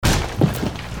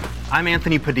I'm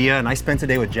Anthony Padilla, and I spent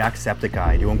today with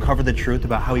JACKSEPTICEYE to uncover the truth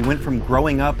about how he went from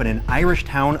growing up in an Irish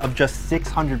town of just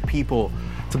 600 people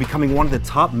to becoming one of the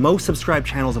top most subscribed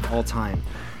channels of all time.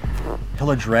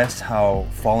 He'll address how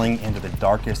falling into the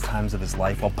darkest times of his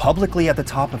life while publicly at the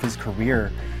top of his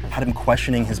career had him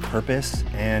questioning his purpose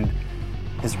and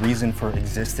his reason for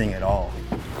existing at all.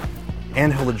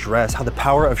 And he'll address how the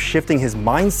power of shifting his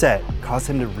mindset caused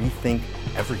him to rethink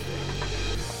everything.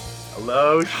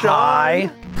 Hello, Sean.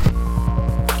 Hi.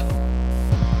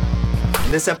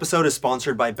 This episode is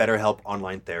sponsored by BetterHelp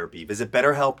Online Therapy. Visit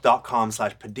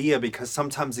betterhelp.com/Padilla because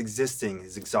sometimes existing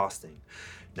is exhausting.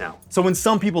 Now, so when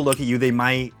some people look at you, they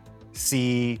might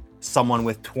see someone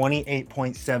with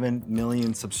 28.7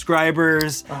 million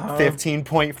subscribers,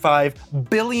 15.5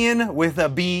 billion with a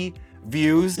B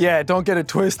views. Yeah, don't get it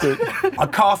twisted. A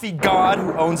coffee god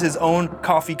who owns his own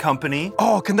coffee company.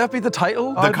 Oh, can that be the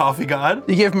title? The Coffee God.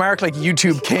 You gave Mark like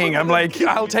YouTube King. I'm like,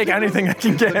 I'll take anything I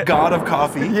can get. The God of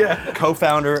Coffee. Yeah.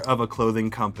 Co-founder of a clothing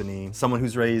company. Someone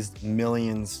who's raised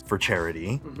millions for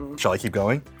charity. Shall I keep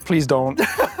going? Please don't.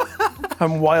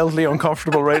 I'm wildly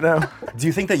uncomfortable right now. Do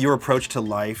you think that your approach to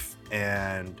life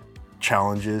and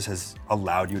challenges has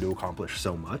allowed you to accomplish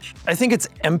so much? I think it's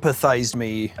empathized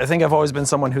me. I think I've always been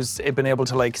someone who's been able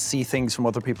to like see things from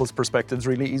other people's perspectives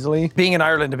really easily. Being in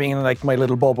Ireland and being in like my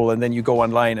little bubble, and then you go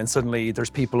online and suddenly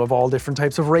there's people of all different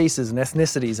types of races and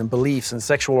ethnicities and beliefs and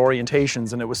sexual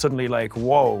orientations, and it was suddenly like,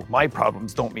 whoa, my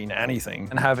problems don't mean anything.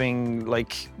 And having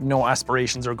like no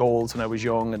aspirations or goals when I was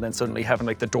young, and then suddenly having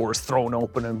like the doors thrown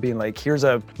open and being like, here's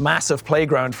a massive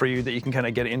playground for you that you can kind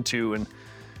of get into, and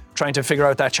trying to figure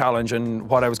out that challenge and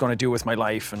what I was going to do with my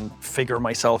life and figure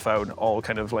myself out all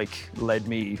kind of like led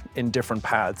me in different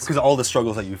paths. Because all the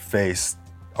struggles that you face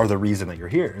are the reason that you're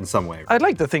here in some way. I'd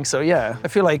like to think so, yeah. I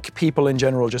feel like people in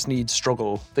general just need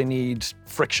struggle. They need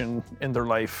friction in their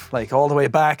life. Like all the way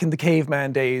back in the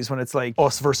caveman days when it's like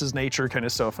us versus nature kind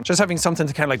of stuff. And just having something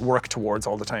to kind of like work towards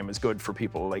all the time is good for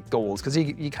people, like goals. Because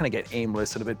you kind of get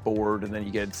aimless and a bit bored, and then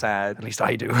you get sad. At least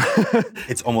I do.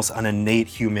 It's almost an innate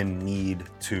human need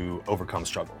to overcome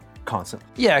struggle. Constantly.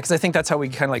 Yeah, because I think that's how we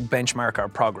kind of like benchmark our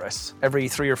progress. Every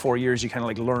 3 or 4 years, you kind of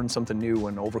like learn something new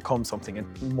and overcome something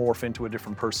and morph into a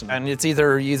different person. And it's you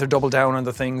either double down on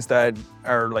the things that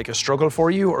are like a struggle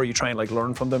for you, or you try and like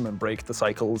learn from them and break the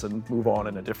cycles and move on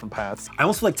in a different path. I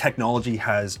also feel like technology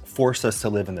has forced us to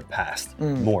live in the past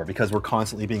more, because we're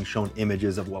constantly being shown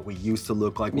images of what we used to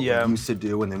look like, what we used to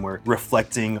do, and then we're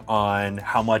reflecting on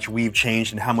how much we've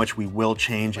changed and how much we will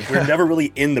change. And we're never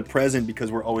really in the present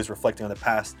because we're always reflecting on the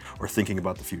past or thinking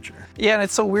about the future. Yeah, and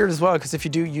it's so weird as well, because if you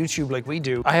do YouTube like we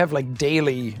do, I have like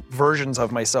daily versions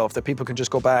of myself that people can just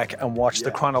go back and watch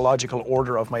the chronological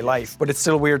order of my life. But it's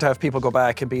still weird to have people go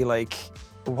back and be like,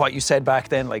 what you said back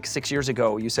then, like 6 years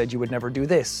ago, you said you would never do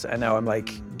this, and now I'm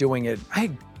like doing it. I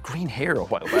had green hair a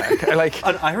while back. I like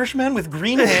an Irishman with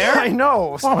green hair? I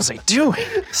know. What was I doing?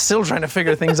 Still trying to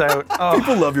figure things out. Oh.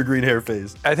 People love your green hair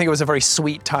phase. I think it was a very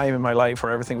sweet time in my life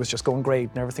where everything was just going great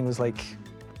and everything was like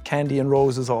candy and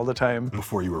roses all the time.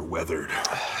 Before you were weathered.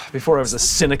 Before I was a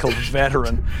cynical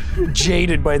veteran,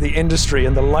 jaded by the industry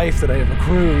and the life that I have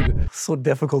accrued. So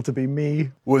difficult to be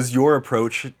me. Was your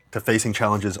approach to facing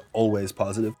challenges always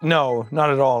positive? No, not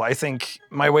at all. I think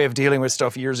my way of dealing with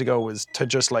stuff years ago was to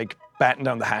just like batten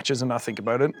down the hatches and not think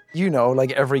about it. You know,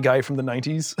 like every guy from the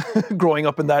 90s, growing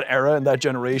up in that era and that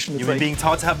generation. You mean being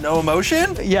taught to have no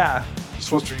emotion? Yeah. You're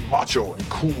supposed to be macho and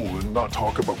cool and not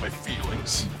talk about my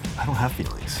feelings. I don't have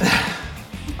feelings.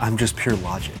 I'm just pure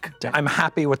logic. I'm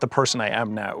happy with the person I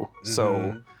am now.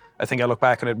 So I think I look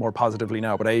back on it more positively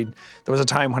now, but there was a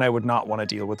time when I would not want to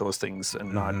deal with those things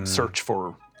and not search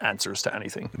for answers to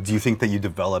anything. Do you think that you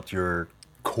developed your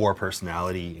core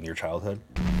personality in your childhood?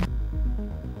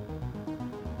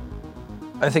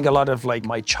 I think a lot of like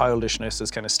my childishness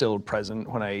is kind of still present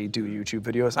when I do YouTube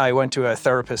videos. I went to a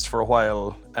therapist for a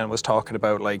while and was talking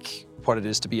about like what it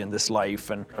is to be in this life,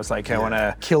 and I was like, I want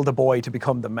to kill the boy to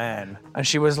become the man. And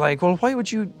she was like, well, why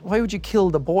would you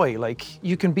kill the boy? Like,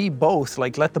 you can be both.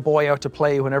 Like, let the boy out to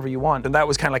play whenever you want. And that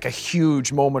was kind of like a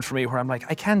huge moment for me where I'm like,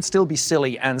 I can still be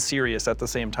silly and serious at the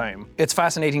same time. It's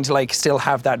fascinating to like still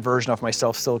have that version of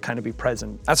myself still kind of be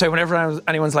present. That's why whenever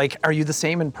anyone's like, are you the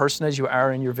same in person as you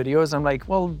are in your videos? I'm like,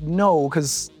 well, no,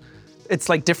 because it's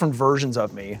like different versions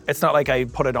of me. It's not like I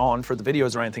put it on for the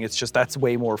videos or anything. It's just that's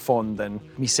way more fun than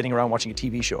me sitting around watching a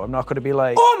TV show. I'm not going to be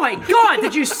like, oh my God,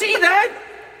 did you see that?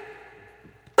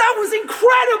 That was was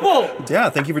incredible! Yeah,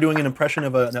 thank you for doing an impression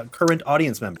of a current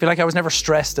audience member. I feel like I was never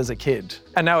stressed as a kid.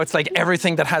 And now it's like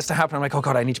everything that has to happen, I'm like, oh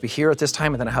God, I need to be here at this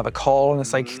time, and then I have a call, and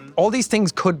it's like, all these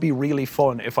things could be really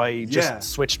fun if I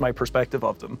just switched my perspective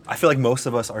of them. I feel like most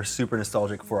of us are super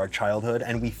nostalgic for our childhood,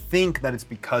 and we think that it's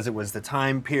because it was the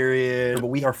time period, but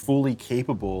we are fully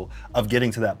capable of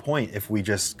getting to that point if we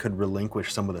just could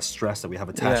relinquish some of the stress that we have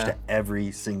attached to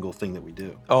every single thing that we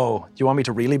do. Oh, do you want me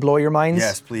to really blow your minds?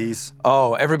 Yes, please.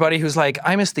 Oh, everybody who's like,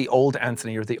 I miss the old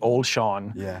Anthony or the old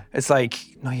Sean. Yeah. It's like,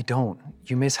 no, you don't.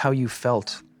 You miss how you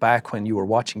felt back when you were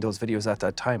watching those videos at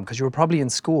that time, because you were probably in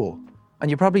school. And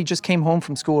you probably just came home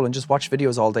from school and just watched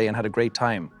videos all day and had a great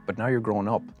time. But now you're grown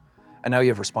up, and now you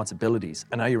have responsibilities,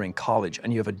 and now you're in college,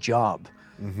 and you have a job,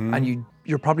 and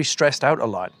you're probably stressed out a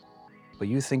lot. But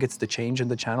you think it's the change in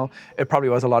the channel? It probably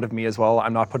was a lot of me as well.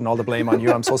 I'm not putting all the blame on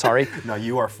you, I'm so sorry. No,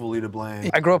 you are fully to blame.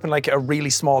 I grew up in like a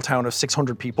really small town of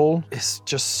 600 people. It's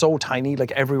just so tiny,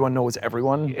 like everyone knows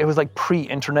everyone. It was like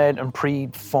pre-internet and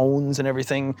pre-phones and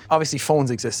everything. Obviously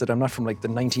phones existed, I'm not from like the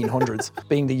 1900s.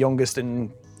 Being the youngest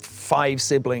in 5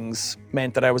 siblings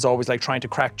meant that I was always like trying to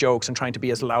crack jokes and trying to be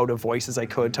as loud a voice as I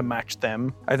could to match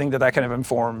them. I think that kind of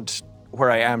informed where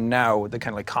I am now, the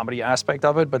kind of like comedy aspect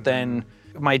of it. But then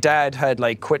my dad had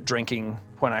like quit drinking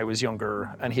when I was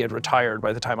younger, and he had retired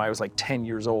by the time I was like 10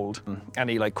 years old. And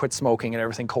he like quit smoking and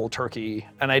everything cold turkey.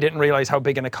 And I didn't realize how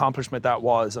big an accomplishment that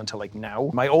was until like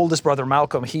now. My oldest brother,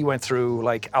 Malcolm, he went through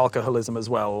like alcoholism as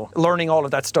well. Learning all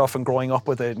of that stuff and growing up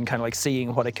with it and kind of like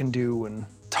seeing what it can do, and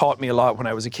taught me a lot when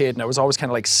I was a kid, and I was always kind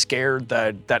of like scared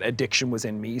that that addiction was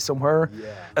in me somewhere.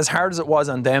 As hard as it was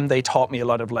on them, they taught me a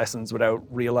lot of lessons without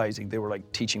realizing they were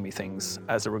like teaching me things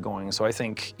as they were going. So I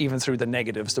think even through the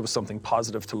negatives, there was something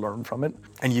positive to learn from it.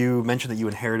 And you mentioned that you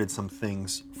inherited some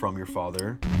things from your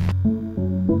father.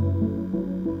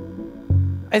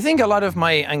 I think a lot of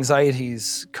my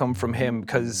anxieties come from him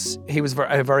because he was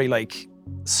a very like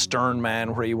stern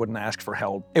man where he wouldn't ask for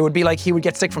help. It would be like he would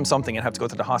get sick from something and have to go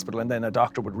to the hospital, and then a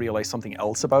doctor would realize something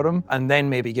else about him and then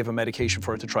maybe give him medication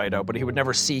for it to try it out. But he would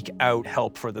never seek out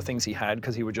help for the things he had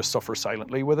because he would just suffer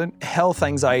silently with it. Health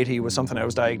anxiety was something I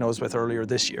was diagnosed with earlier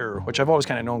this year, which I've always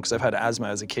kind of known because I've had asthma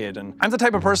as a kid. And I'm the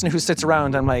type of person who sits around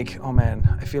and I'm like, oh man,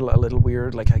 I feel a little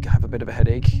weird, like I have a bit of a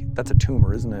headache. That's a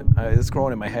tumor, isn't it? It's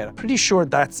growing in my head. I'm pretty sure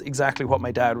that's exactly what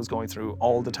my dad was going through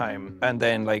all the time. And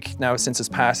then like now since his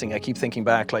passing, I keep thinking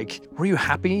back like, were you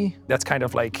happy? That's kind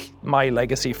of like my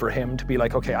legacy for him, to be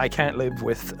like, okay, I can't live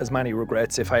with as many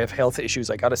regrets. If I have health issues,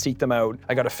 I gotta seek them out.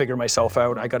 I gotta figure myself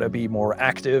out. I gotta be more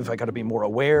active. I gotta be more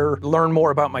aware, learn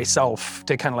more about myself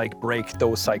to kind of like break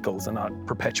those cycles and not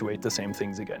perpetuate the same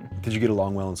things again. Did you get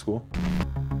along well in school?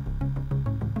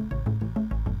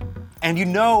 And you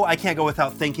know I can't go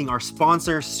without thanking our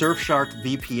sponsor, Surfshark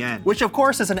VPN, which of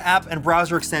course is an app and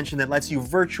browser extension that lets you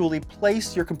virtually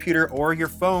place your computer or your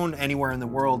phone anywhere in the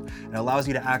world and allows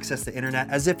you to access the internet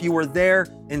as if you were there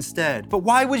instead. But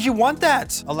why would you want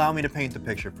that? Allow me to paint the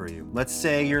picture for you. Let's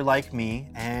say you're like me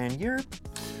and you're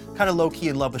kind of low-key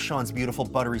in love with Sean's beautiful,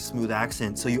 buttery smooth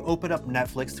accent, so you open up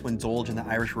Netflix to indulge in the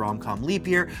Irish rom-com Leap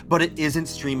Year, but it isn't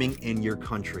streaming in your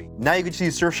country. Now you can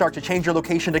use Surfshark to change your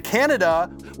location to Canada,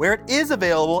 where it is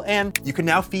available, and you can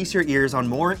now feast your ears on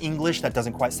more English that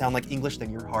doesn't quite sound like English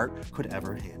than your heart could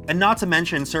ever handle. And not to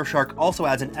mention, Surfshark also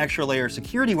adds an extra layer of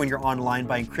security when you're online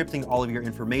by encrypting all of your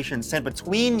information sent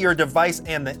between your device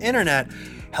and the internet,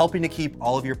 helping to keep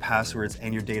all of your passwords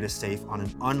and your data safe on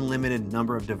an unlimited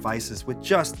number of devices with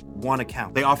just one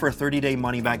account. They offer a 30-day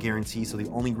money-back guarantee, so the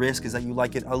only risk is that you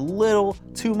like it a little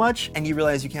too much and you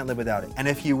realize you can't live without it. And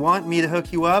if you want me to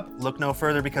hook you up, look no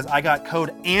further, because I got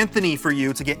code Anthony for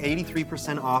you to get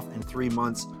 83% off and 3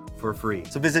 months for free.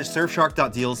 So visit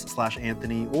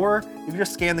surfshark.deals/Anthony, or if you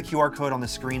just scan the QR code on the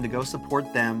screen to go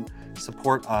support them,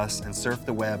 support us, and surf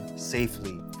the web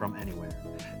safely from anywhere.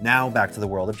 Now back to the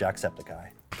world of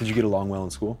Jacksepticeye. Did you get along well in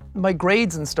school? My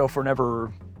grades and stuff were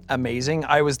never amazing.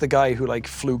 I was the guy who like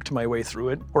fluked my way through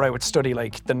it, where I would study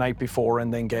like the night before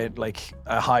and then get like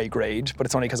a high grade, but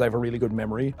it's only because I have a really good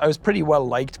memory. I was pretty well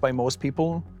liked by most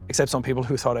people, except some people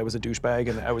who thought I was a douchebag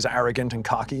and I was arrogant and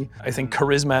cocky. I think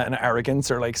charisma and arrogance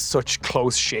are like such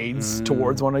close shades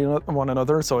towards one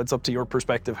another, so it's up to your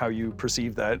perspective how you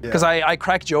perceive that. Because I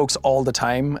crack jokes all the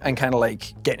time and kind of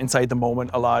like get inside the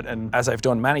moment a lot, and as I've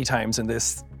done many times in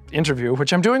this interview,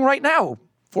 which I'm doing right now,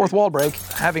 Fourth wall break,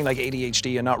 having like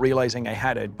ADHD and not realizing I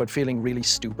had it, but feeling really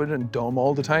stupid and dumb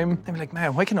all the time. I'm like,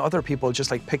 man, why can other people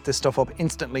just like pick this stuff up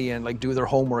instantly and like do their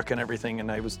homework and everything? And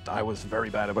I was very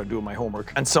bad about doing my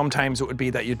homework. And sometimes it would be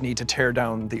that you'd need to tear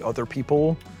down the other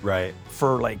people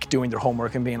for like doing their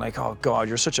homework and being like, oh God,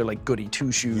 you're such a like goody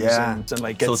two-shoes. Yeah. And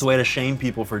like, So it's a way to shame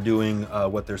people for doing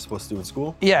what they're supposed to do in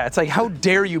school? Yeah, it's like, how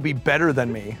dare you be better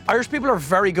than me? Irish people are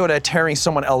very good at tearing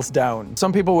someone else down.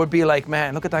 Some people would be like,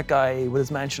 man, look at that guy with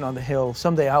his mansion on the hill.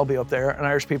 Someday I'll be up there. And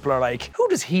Irish people are like, who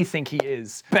does he think he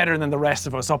is? Better than the rest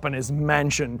of us up in his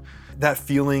mansion. That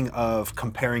feeling of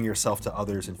comparing yourself to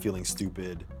others and feeling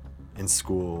stupid in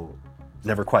school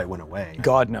never quite went away.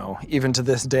 God, no. Even to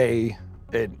this day,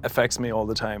 it affects me all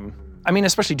the time. I mean,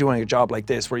 especially doing a job like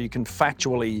this where you can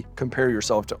factually compare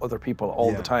yourself to other people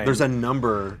all the time. There's a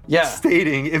number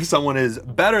stating if someone is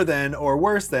better than or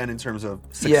worse than in terms of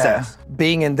success. Yeah.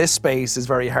 Being in this space is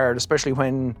very hard, especially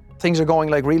when things are going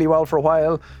like really well for a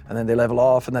while and then they level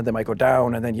off and then they might go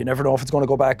down and then you never know if it's going to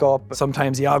go back up.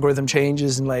 Sometimes the algorithm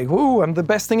changes and like, whoo, I'm the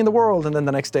best thing in the world. And then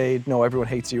the next day, no, everyone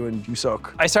hates you and you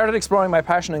suck. I started exploring my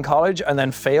passion in college and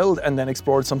then failed and then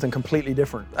explored something completely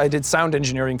different. I did sound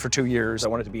engineering for 2 years. I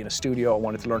wanted to be in a studio. I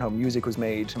wanted to learn how music was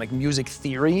made, like music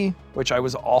theory, which I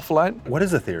was awful at. What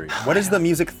is a theory? What is the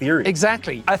music theory?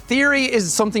 Exactly. A theory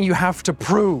is something you have to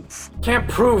prove. Can't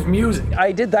prove music.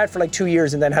 I did that for like 2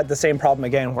 years and then had the same problem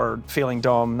again where feeling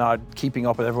dumb, not keeping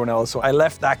up with everyone else. So I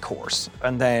left that course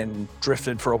and then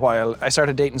drifted for a while. I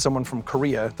started dating someone from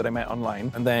Korea that I met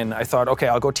online. And then I thought, okay,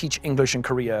 I'll go teach English in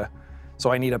Korea. So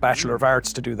I need a Bachelor of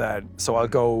Arts to do that. So I'll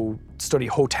go study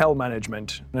hotel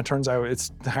management. And it turns out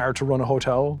it's hard to run a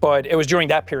hotel. But it was during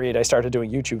that period I started doing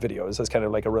YouTube videos as kind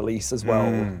of like a release as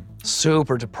well.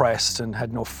 Super depressed and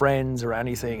had no friends or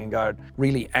anything and got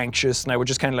really anxious. And I would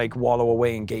just kind of like wallow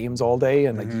away in games all day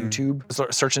and like YouTube.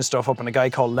 Searching stuff up on a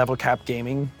guy called Level Cap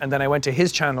Gaming. And then I went to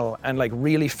his channel and like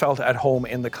really felt at home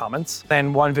in the comments.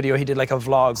 Then one video he did like a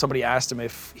vlog. Somebody asked him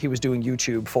if he was doing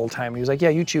YouTube full time. And he was like,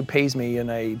 yeah, YouTube pays me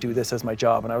and I do this as my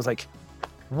job. And I was like,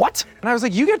 what? And I was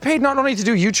like, you get paid not only to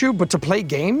do YouTube, but to play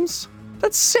games?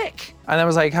 That's sick. And I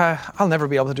was like, I'll never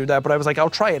be able to do that. But I was like, I'll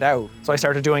try it out. So I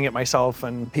started doing it myself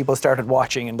and people started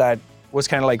watching and that was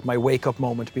kind of like my wake up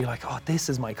moment to be like, oh, this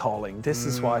is my calling. This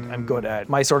is what I'm good at.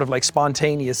 My sort of like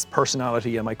spontaneous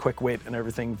personality and my quick wit and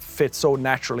everything fit so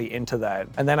naturally into that.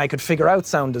 And then I could figure out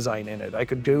sound design in it. I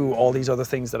could do all these other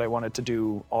things that I wanted to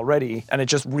do already. And it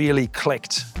just really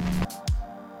clicked.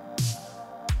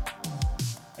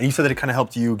 And you said that it kind of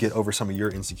helped you get over some of your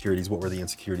insecurities. What were the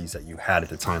insecurities that you had at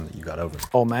the time that you got over?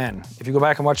 Oh man, if you go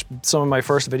back and watch some of my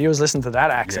first videos, listen to that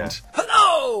accent. Yeah.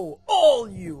 Hello, all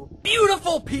you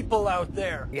beautiful people out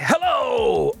there.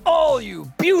 Hello, all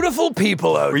you beautiful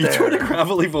people out there. Were you doing a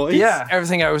gravelly voice? Yeah,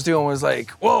 everything I was doing was like,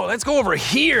 whoa, let's go over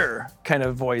here kind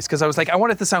of voice. Because I was like, I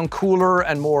wanted to sound cooler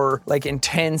and more like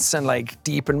intense and like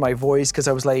deep in my voice because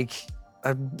I was like,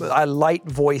 a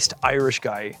light-voiced Irish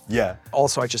guy. Yeah.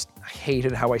 Also, I just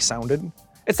hated how I sounded.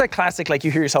 It's that classic, like you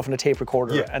hear yourself in a tape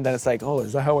recorder and then it's like, oh,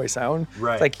 is that how I sound?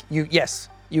 Right. It's like, yes,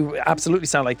 you absolutely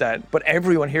sound like that, but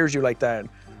everyone hears you like that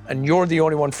and you're the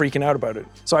only one freaking out about it.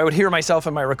 So I would hear myself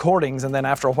in my recordings and then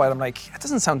after a while I'm like, it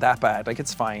doesn't sound that bad, like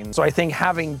it's fine. So I think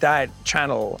having that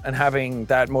channel and having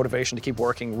that motivation to keep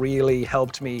working really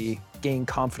helped me gain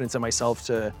confidence in myself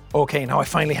to, okay, now I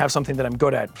finally have something that I'm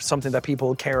good at, something that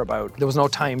people care about. There was no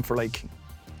time for like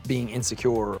being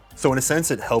insecure. So in a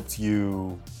sense, it helped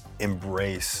you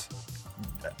embrace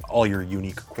all your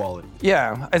unique qualities.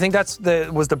 Yeah, I think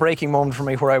was the breaking moment for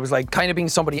me where I was like kind of being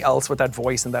somebody else with that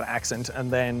voice and that accent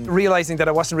and then realizing that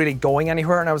I wasn't really going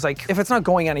anywhere and I was like, if it's not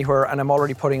going anywhere and I'm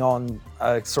already putting on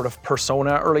a sort of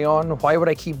persona early on, why would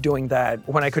I keep doing that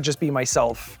when I could just be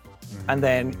myself? And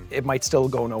then it might still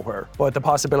go nowhere. But the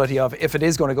possibility of, if it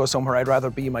is going to go somewhere, I'd rather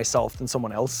be myself than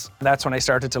someone else. And that's when I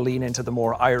started to lean into the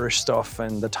more Irish stuff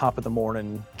and the top of the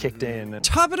morning kicked in. And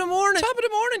Top of the morning, top of the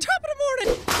morning, top of the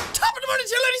morning, top of the morning,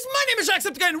 dear ladies. My name is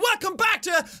JACKSEPTICEYE and welcome back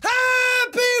to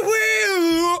Happy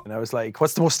Wheel. And I was like,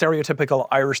 what's the most stereotypical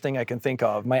Irish thing I can think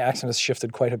of? My accent has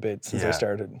shifted quite a bit since I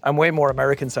started. I'm way more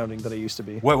American sounding than I used to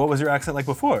be. Wait, what was your accent like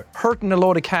before? Hurting a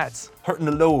load of cats. Hurting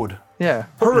a load. Yeah,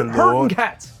 hurting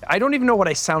cats. I don't even know what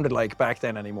I sounded like back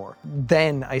then anymore.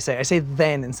 Then I say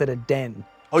then instead of den.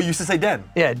 Oh, you used to say den?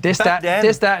 Yeah, this, that,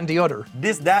 and the other.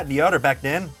 This, that, and the other back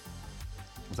then?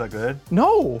 Was that good?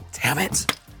 No. Damn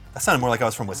it. That sounded more like I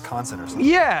was from Wisconsin or something.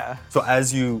 Yeah. So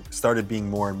as you started being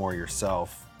more and more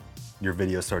yourself, your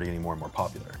videos started getting more and more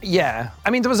popular. Yeah,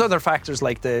 I mean, there was other factors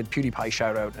like the PewDiePie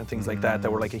shout out and things like that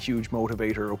were like a huge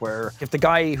motivator, where if the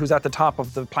guy who's at the top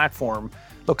of the platform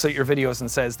looks at your videos and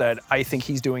says that I think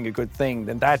he's doing a good thing,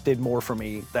 then that did more for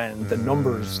me than the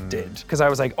numbers did. Because I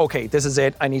was like, okay, this is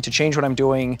it. I need to change what I'm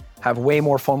doing, have way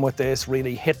more fun with this,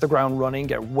 really hit the ground running,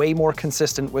 get way more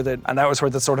consistent with it. And that was where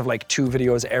the sort of like 2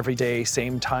 videos every day,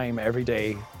 same time every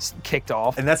day kicked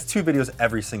off. And that's 2 videos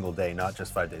every single day, not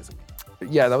just 5 days a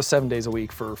week. Yeah, that was 7 days a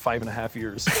week for 5.5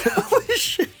 years. Holy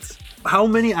shit. How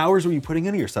many hours were you putting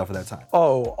into yourself at that time?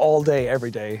 Oh, all day, every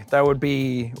day. That would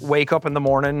be wake up in the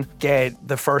morning, get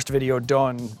the first video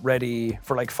done, ready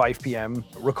for like 5 p.m.,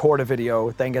 record a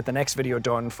video, then get the next video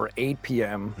done for 8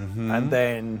 p.m., and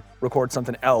then record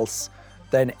something else,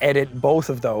 then edit both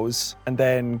of those, and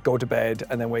then go to bed,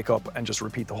 and then wake up and just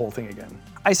repeat the whole thing again.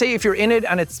 I say if you're in it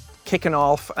and it's kicking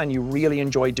off and you really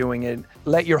enjoy doing it,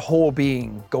 let your whole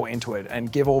being go into it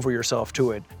and give over yourself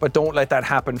to it. But don't let that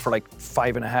happen for like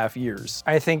 5.5 years.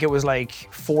 I think it was like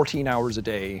 14 hours a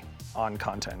day on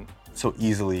content. So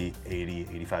easily 80,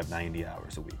 85, 90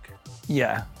 hours a week.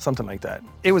 Yeah, something like that.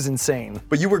 It was insane.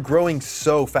 But you were growing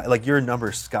so fast, like your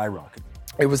numbers skyrocketed.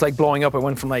 It was like blowing up. It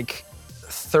went from like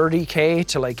 30K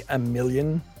to like 1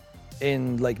 million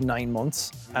in like 9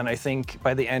 months. And I think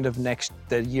by the end of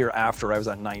the year after, I was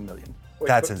at 9 million.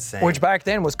 That's insane. Which back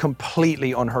then was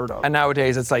completely unheard of. And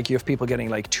nowadays it's like you have people getting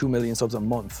like 2 million subs a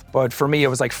month. But for me, it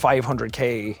was like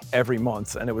 500K every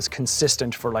month, and it was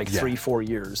consistent for like 3-4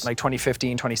 years. Like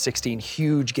 2015, 2016,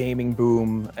 huge gaming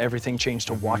boom. Everything changed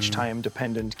to watch time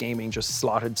dependent gaming, just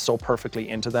slotted so perfectly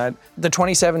into that. The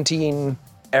 2017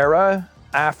 era,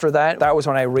 after that, that was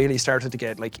when I really started to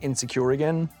get like insecure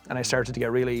again, and I started to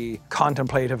get really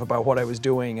contemplative about what I was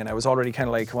doing, and I was already kind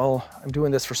of like, well, I'm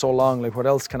doing this for so long, like what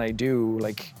else can I do?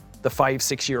 Like the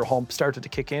 5-6 year hump started to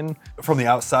kick in. From the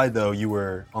outside though, you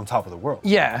were on top of the world.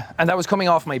 Yeah, and that was coming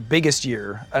off my biggest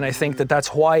year, and I think that that's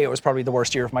why it was probably the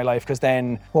worst year of my life, because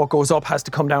then what goes up has to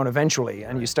come down eventually,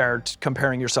 and you start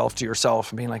comparing yourself to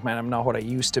yourself and being like, man, I'm not what I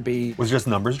used to be. Was just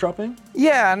numbers dropping?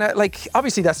 Yeah, and like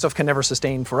obviously that stuff can never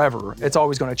sustain forever. It's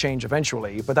always going to change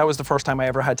eventually, but that was the first time I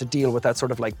ever had to deal with that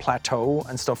sort of like plateau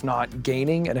and stuff not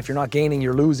gaining, and if you're not gaining,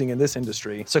 you're losing in this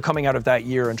industry. So coming out of that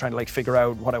year and trying to like figure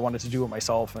out what I wanted to do with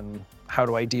myself and how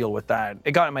do I deal with that,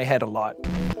 it got in my head a lot.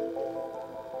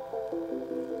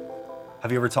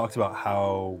 Have you ever talked about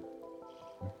how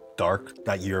dark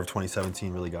that year of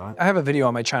 2017 really got? I have a video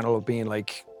on my channel of being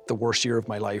like the worst year of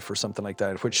my life or something like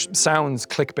that, which sounds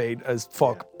clickbait as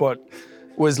fuck, but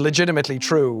was legitimately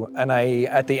true. And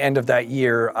at the end of that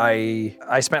year,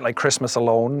 I spent like Christmas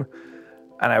alone,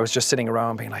 and I was just sitting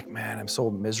around being like, man, I'm so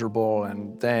miserable.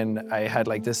 And then I had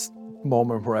like this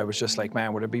moment where I was just like,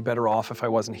 man, would I be better off if I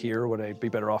wasn't here? Would I be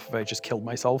better off if I just killed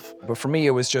myself? But for me, it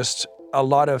was just a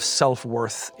lot of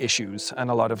self-worth issues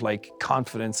and a lot of like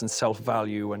confidence and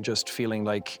self-value and just feeling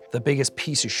like the biggest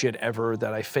piece of shit ever,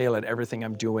 that I fail at everything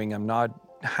I'm doing. I'm not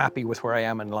happy with where I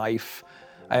am in life.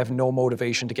 I have no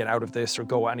motivation to get out of this or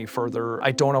go any further.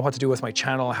 I don't know what to do with my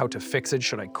channel, how to fix it.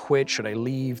 Should I quit? Should I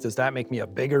leave? Does that make me a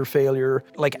bigger failure?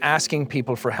 Like asking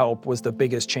people for help was the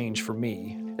biggest change for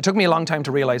me. It took me a long time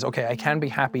to realize, okay, I can be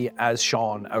happy as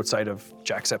Sean outside of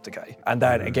JACKSEPTICEYE. And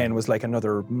that again was like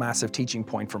another massive teaching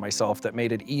point for myself that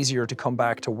made it easier to come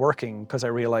back to working, because I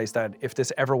realized that if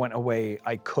this ever went away,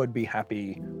 I could be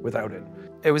happy without it.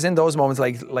 It was in those moments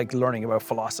like learning about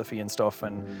philosophy and stuff,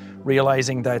 and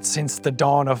realizing that since the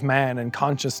dawn of man and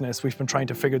consciousness, we've been trying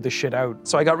to figure this shit out.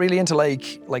 So I got really into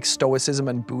like Stoicism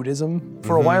and Buddhism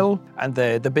for a while. And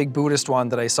the big Buddhist one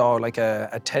that I saw, like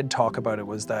a TED talk about it,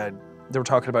 was that they were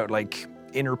talking about like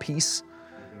inner peace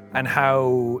and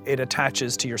how it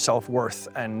attaches to your self-worth,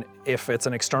 and if it's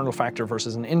an external factor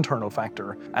versus an internal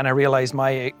factor. And I realized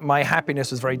my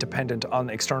happiness was very dependent on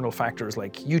external factors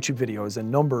like YouTube videos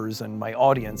and numbers and my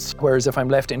audience. Whereas if I'm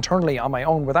left internally on my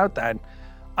own without that,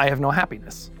 I have no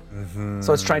happiness.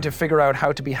 So it's trying to figure out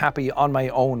how to be happy on my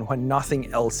own when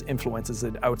nothing else influences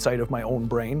it outside of my own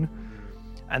brain.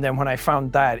 And then when I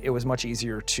found that, it was much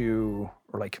easier to,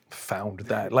 or like found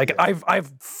that. Like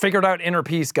I've figured out inner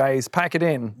peace, guys, pack it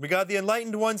in. We got the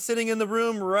enlightened one sitting in the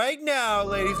room right now,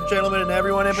 ladies and gentlemen, and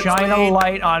everyone in between. Shine a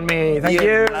light on me, thank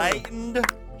you. Enlightened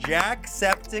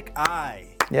JACKSEPTICEYE.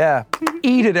 Yeah,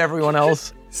 eat it, everyone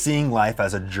else. Seeing life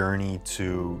as a journey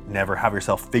to never have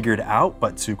yourself figured out,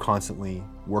 but to constantly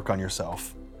work on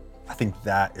yourself. I think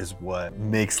that is what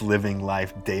makes living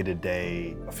life day to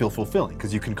day feel fulfilling,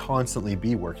 because you can constantly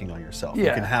be working on yourself. Yeah.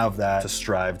 You can have that to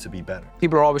strive to be better.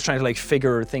 People are always trying to like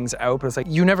figure things out, but it's like,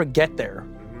 you never get there.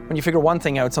 when you figure one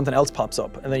thing out, something else pops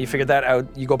up. And then you figure that out,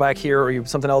 you go back here or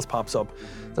something else pops up.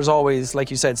 There's always,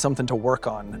 like you said, something to work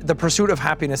on. The pursuit of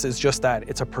happiness is just that.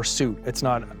 It's a pursuit. It's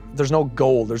not, there's no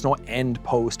goal. There's no end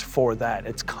post for that.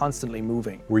 It's constantly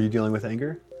moving. Were you dealing with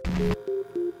anger?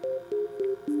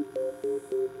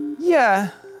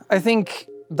 Yeah, I think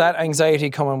that anxiety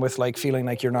coming with like feeling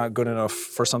like you're not good enough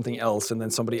for something else, and then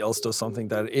somebody else does something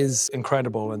that is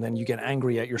incredible, and then you get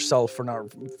angry at yourself for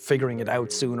not figuring it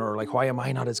out sooner. Like, why am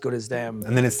I not as good as them?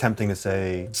 And then it's tempting to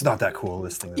say, it's not that cool,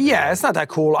 this thing. Yeah, it's not that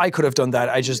cool. I could have done that.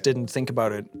 I just didn't think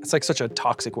about it. It's like such a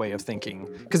toxic way of thinking.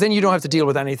 Because then you don't have to deal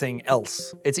with anything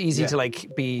else. It's easy to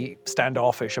like be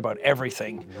standoffish about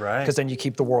everything. Right. Because then you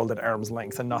keep the world at arm's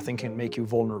length and nothing can make you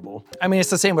vulnerable. I mean, it's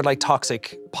the same with like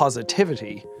toxic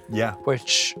positivity. Yeah.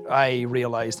 Which I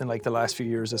realized in like the last few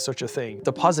years is such a thing.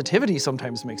 The positivity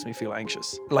sometimes makes me feel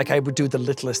anxious. Like I would do the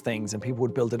littlest things and people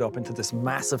would build it up into this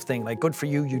massive thing. Like, good for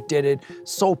you, you did it,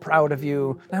 so proud of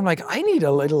you. And I'm like, I need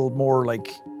a little more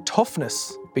like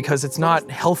toughness because it's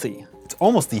not healthy. It's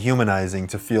almost dehumanizing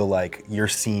to feel like you're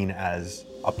seen as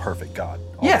a perfect God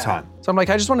all the time. So I'm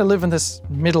like, I just want to live in this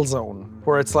middle zone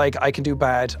where it's like, I can do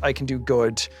bad, I can do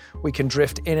good. We can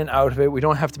drift in and out of it. We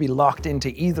don't have to be locked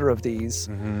into either of these.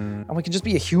 And we can just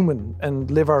be a human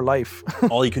and live our life.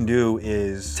 All you can do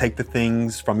is take the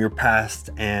things from your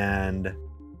past and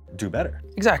do better.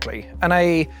 Exactly. And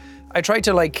I try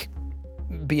to like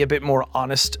be a bit more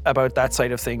honest about that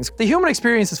side of things. The human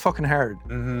experience is fucking hard.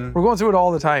 We're going through it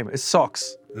all the time. It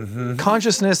sucks.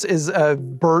 Consciousness is a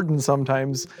burden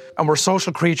sometimes, and we're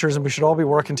social creatures and we should all be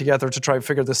working together to try and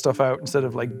figure this stuff out instead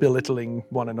of like belittling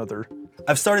one another.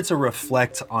 I've started to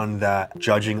reflect on that,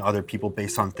 judging other people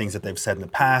based on things that they've said in the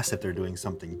past, if they're doing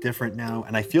something different now.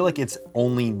 And I feel like it's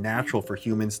only natural for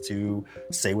humans to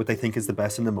say what they think is the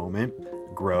best in the moment,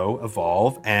 grow,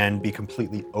 evolve, and be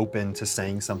completely open to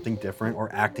saying something different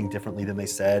or acting differently than they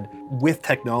said. With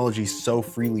technology so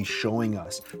freely showing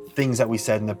us things that we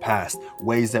said in the past,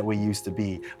 ways that we used to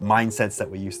be, mindsets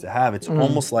that we used to have, it's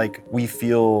almost like we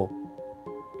feel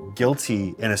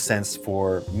guilty in a sense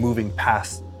for moving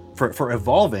past, for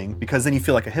evolving, because then you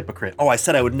feel like a hypocrite. Oh, I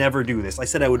said I would never do this. I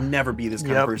said I would never be this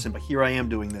kind of person, but here I am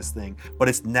doing this thing. But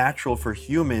it's natural for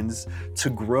humans to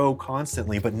grow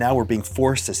constantly, but now we're being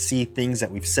forced to see things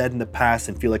that we've said in the past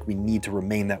and feel like we need to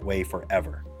remain that way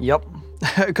forever. Yep.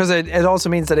 Because it also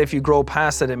means that if you grow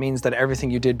past it, it means that everything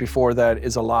you did before that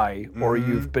is a lie, or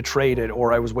you've betrayed it,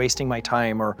 or I was wasting my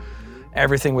time, or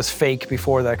everything was fake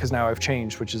before that because now I've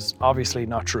changed, which is obviously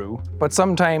not true. But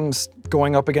sometimes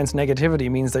going up against negativity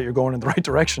means that you're going in the right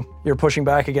direction. You're pushing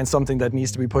back against something that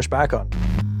needs to be pushed back on.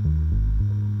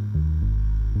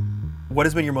 What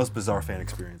has been your most bizarre fan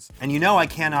experience? And you know I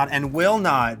cannot and will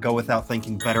not go without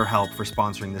thanking BetterHelp for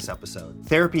sponsoring this episode.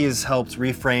 Therapy has helped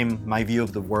reframe my view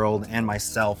of the world and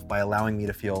myself by allowing me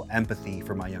to feel empathy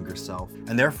for my younger self,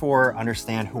 and therefore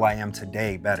understand who I am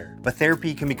today better. But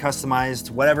therapy can be customized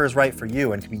to whatever is right for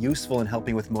you and can be useful in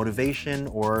helping with motivation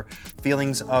or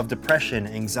feelings of depression,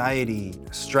 anxiety,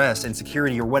 stress,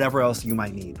 insecurity, or whatever else you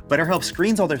might need. BetterHelp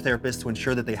screens all their therapists to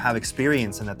ensure that they have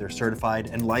experience and that they're certified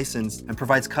and licensed, and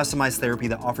provides customized therapy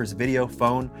that offers video,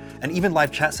 phone, and even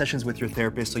live chat sessions with your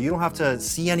therapist, so you don't have to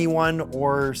see anyone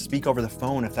or speak over the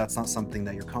phone if that's not something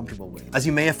that you're comfortable with. As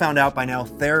you may have found out by now,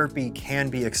 therapy can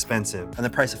be expensive, and the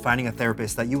price of finding a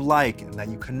therapist that you like and that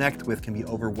you connect with can be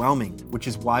overwhelming, which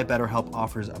is why BetterHelp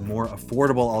offers a more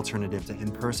affordable alternative to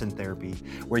in-person therapy,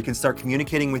 where you can start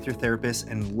communicating with your therapist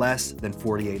in less than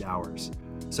 48 hours.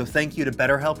 So thank you to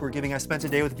BetterHelp for giving I Spent a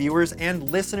Day with viewers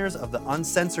and listeners of the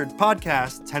Uncensored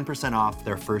podcast 10% off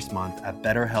their first month at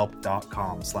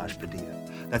betterhelp.com/Padilla.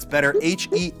 That's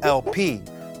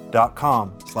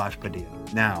betterhelp.com/Padilla.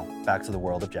 Now, back to the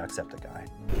world of Jacksepticeye.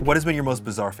 What has been your most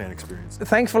bizarre fan experience?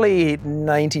 Thankfully,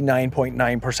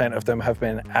 99.9% of them have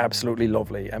been absolutely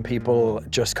lovely, and people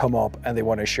just come up and they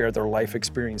want to share their life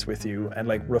experience with you and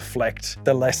like reflect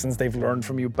the lessons they've learned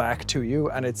from you back to you,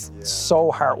 and it's so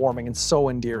heartwarming and so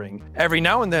endearing. Every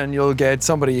now and then you'll get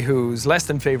somebody who's less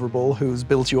than favorable, who's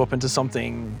built you up into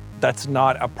something that's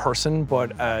not a person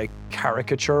but a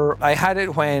caricature. I had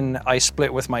it when I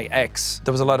split with my ex.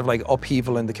 There was a lot of like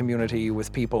upheaval in the community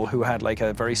with people who had like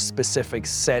a very specific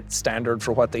set standard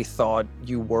for what they thought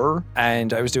you were.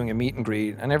 And I was doing a meet and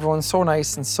greet and everyone's so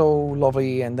nice and so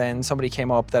lovely. And then somebody came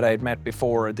up that I had met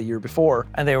before, the year before,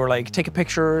 and they were like taking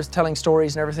pictures, telling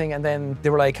stories and everything. And then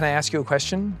they were like, "Can I ask you a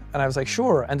question?" And I was like,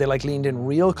 "Sure." And they like leaned in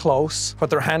real close,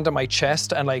 put their hand on my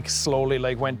chest and like slowly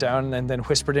like went down and then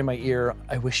whispered in my ear,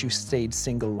 "I wish you stayed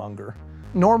single longer."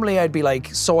 Normally I'd be like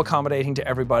so accommodating to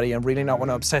everybody and really not want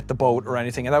to upset the boat or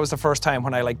anything. And that was the first time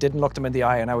when I like didn't look them in the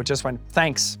eye and I would just went,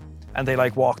 "Thanks." and they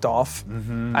like walked off.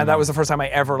 And that was the first time I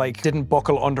ever like didn't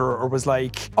buckle under or was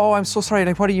like, oh, I'm so sorry,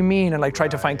 like what do you mean? And like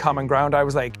tried to find common ground. I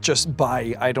was like, just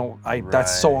bye.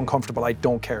 That's so uncomfortable, I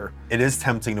don't care. It is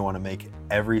tempting to want to make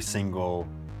every single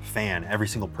fan, every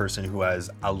single person who has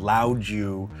allowed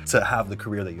you to have the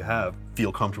career that you have,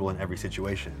 feel comfortable in every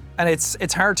situation. And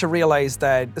it's hard to realize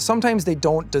that sometimes they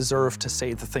don't deserve to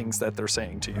say the things that they're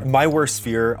saying to you. My worst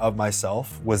fear of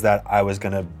myself was that I was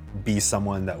gonna be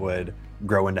someone that would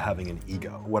grow into having an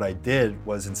ego. What I did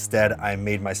was instead I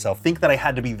made myself think that I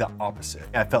had to be the opposite.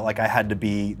 I felt like I had to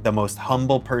be the most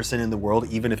humble person in the world,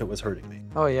 even if it was hurting me.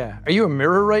 Oh yeah. Are you a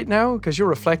mirror right now? Because you're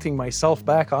reflecting myself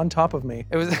back on top of me.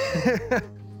 It was,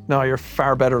 no, you're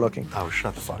far better looking. Oh,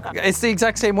 shut the fuck up. It's the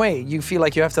exact same way. You feel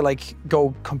like you have to like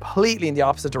go completely in the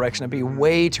opposite direction and be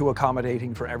way too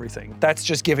accommodating for everything. That's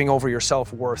just giving over your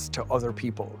self-worth to other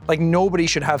people. Like nobody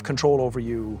should have control over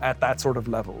you at that sort of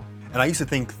level. And I used to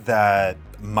think that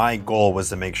my goal was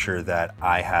to make sure that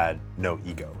I had no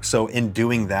ego. So in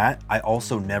doing that, I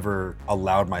also never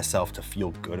allowed myself to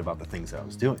feel good about the things that I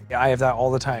was doing. Yeah, I have that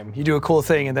all the time. You do a cool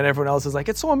thing and then everyone else is like,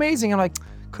 it's so amazing. I'm like,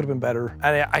 could have been better.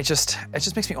 And it just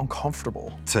makes me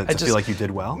uncomfortable. To feel like you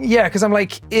did well? Yeah, because I'm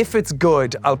like, if it's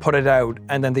good, I'll put it out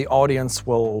and then the audience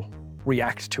will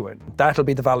react to it. That'll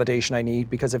be the validation I need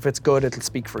because if it's good, it'll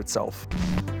speak for itself.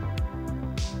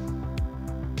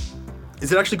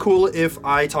 Is it actually cool if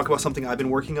I talk about something I've been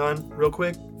working on real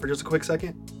quick for just a quick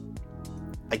second?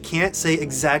 I can't say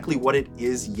exactly what it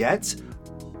is yet,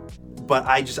 but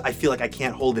I feel like I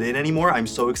can't hold it in anymore. I'm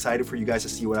so excited for you guys to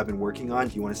see what I've been working on.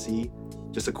 Do you want to see?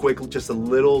 Just a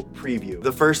little preview.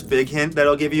 The first big hint that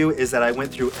I'll give you is that I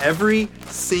went through every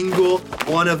single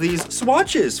one of these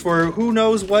swatches for who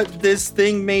knows what this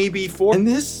thing may be for. And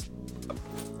this?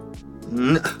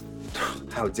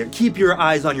 How dare, keep your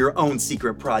eyes on your own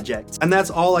secret project. And that's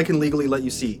all I can legally let you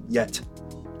see yet.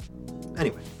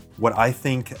 Anyway, what I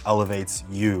think elevates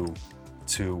you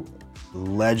to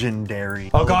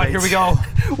legendary. Oh God, here we go.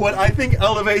 What I think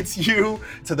elevates you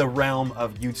to the realm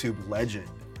of YouTube legend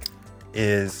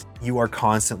is you are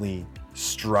constantly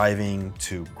striving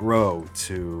to grow,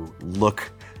 to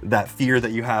look that fear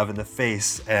that you have in the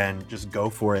face and just go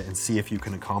for it and see if you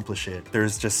can accomplish it.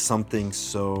 There's just something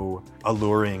so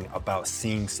alluring about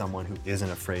seeing someone who isn't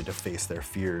afraid to face their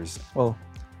fears. Well,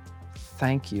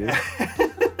 thank you.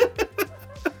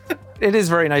 It is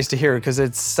very nice to hear because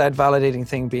it's that validating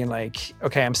thing being like,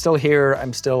 okay, I'm still here.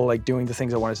 I'm still like doing the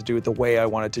things I wanted to do the way I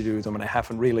wanted to do them. And I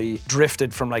haven't really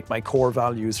drifted from like my core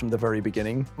values from the very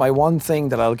beginning. My one thing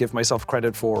that I'll give myself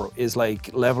credit for is like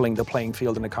leveling the playing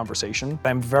field in a conversation.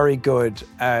 I'm very good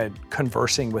at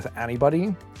conversing with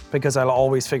anybody because I'll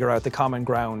always figure out the common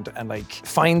ground and like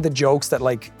find the jokes that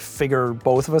like figure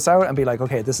both of us out and be like,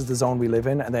 okay, this is the zone we live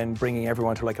in, and then bringing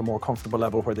everyone to like a more comfortable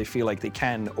level where they feel like they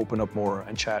can open up more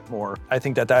and chat more. I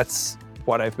think that that's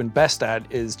what I've been best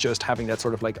at, is just having that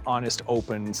sort of like honest,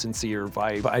 open, sincere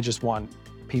vibe. I just want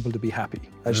people to be happy.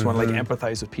 I just want to like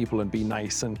empathize with people and be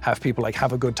nice and have people like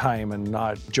have a good time and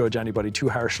not judge anybody too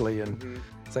harshly. And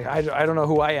it's like, I don't know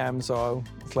who I am, so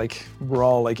it's like we're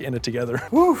all like in it together.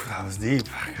 Whew, that was deep.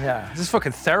 Yeah, this is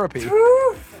fucking therapy.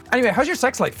 Anyway, how's your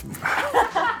sex life?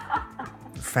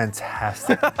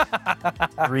 Fantastic.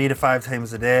 3 to 5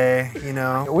 times a day, you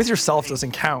know. With yourself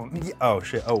doesn't count. Oh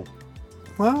shit, oh.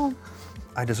 Well,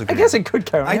 I disagree. I guess it could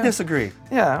count. I disagree.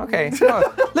 Yeah, okay.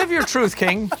 No, live your truth,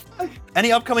 King.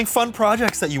 Any upcoming fun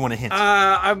projects that you want to hint?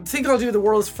 I think I'll do the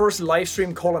world's first live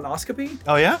stream colonoscopy.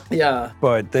 Oh yeah? Yeah.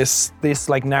 But this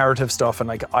like narrative stuff and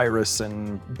like Iris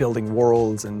and building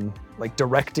worlds and like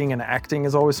directing and acting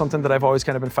is always something that I've always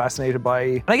kind of been fascinated by.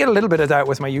 And I get a little bit of that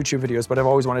with my YouTube videos, but I've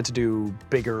always wanted to do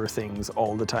bigger things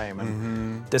all the time.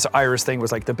 And this Iris thing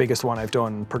was like the biggest one I've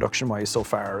done production-wise so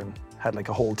far, and had like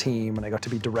a whole team, and I got to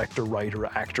be director, writer,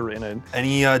 actor in it.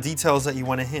 Any details that you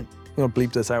want to hint? You'll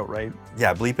bleep this out, right?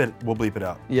 Yeah, bleep it. We'll bleep it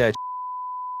out. Yeah.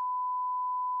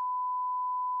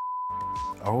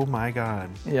 Oh my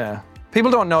God. Yeah. People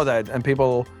don't know that, and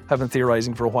people have been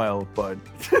theorizing for a while, but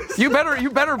you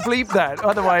better bleep that.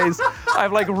 Otherwise,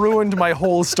 I've like ruined my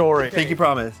whole story. Pinky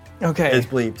promise. Okay. It's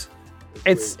bleeped.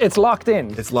 It's locked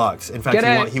in. It's locked. In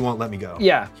fact, he won't let me go.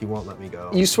 Yeah. He won't let me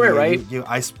go. You swear, right?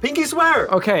 I pinky swear.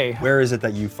 Okay. Where is it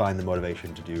that you find the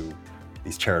motivation to do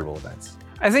these charitable events?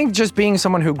 I think just being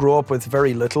someone who grew up with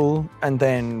very little and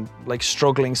then like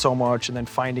struggling so much and then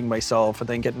finding myself and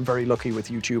then getting very lucky with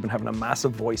YouTube and having a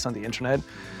massive voice on the internet.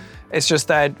 It's just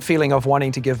that feeling of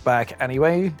wanting to give back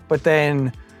anyway. But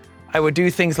then I would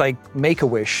do things like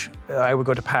Make-A-Wish. I would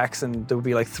go to PAX and there would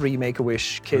be like 3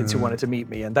 Make-A-Wish kids who wanted to meet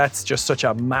me. And that's just such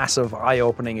a massive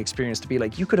eye-opening experience to be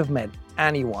like, you could have met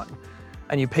anyone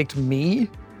and you picked me.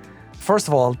 First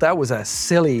of all, that was a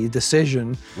silly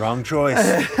decision. Wrong choice.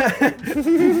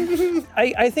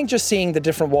 I think just seeing the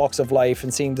different walks of life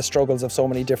and seeing the struggles of so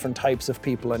many different types of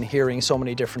people and hearing so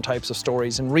many different types of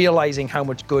stories and realizing how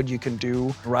much good you can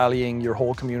do, rallying your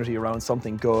whole community around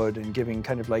something good and giving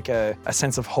kind of like a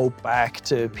sense of hope back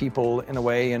to people in a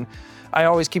way. And I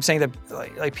always keep saying that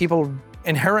like people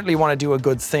inherently want to do a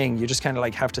good thing. You just kind of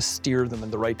like have to steer them in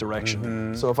the right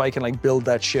direction. So if I can like build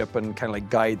that ship and kind of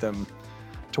like guide them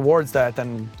towards that,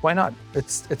 then why not?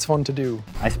 It's fun to do.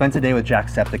 I spent a day with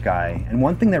Jacksepticeye, and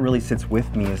one thing that really sits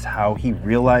with me is how he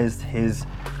realized his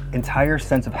entire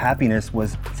sense of happiness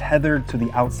was tethered to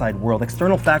the outside world,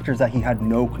 external factors that he had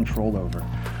no control over,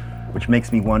 which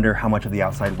makes me wonder how much of the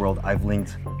outside world I've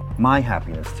linked my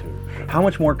happiness to. How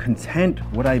much more content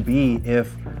would I be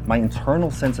if my internal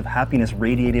sense of happiness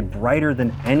radiated brighter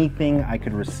than anything I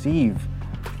could receive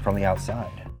from the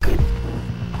outside?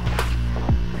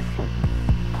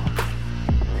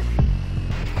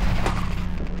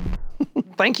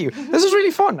 Thank you. This was really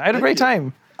fun. I had a great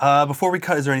time. Before we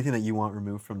cut, is there anything that you want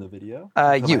removed from the video?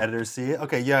 You. My editors see it?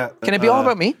 Okay, yeah. Can it be all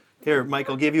about me? Here, Mike,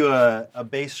 I'll give you a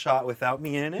base shot without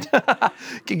me in it.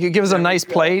 Give us a nice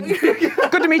play.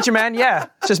 Good to meet you, man. Yeah,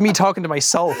 it's just me talking to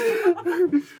myself.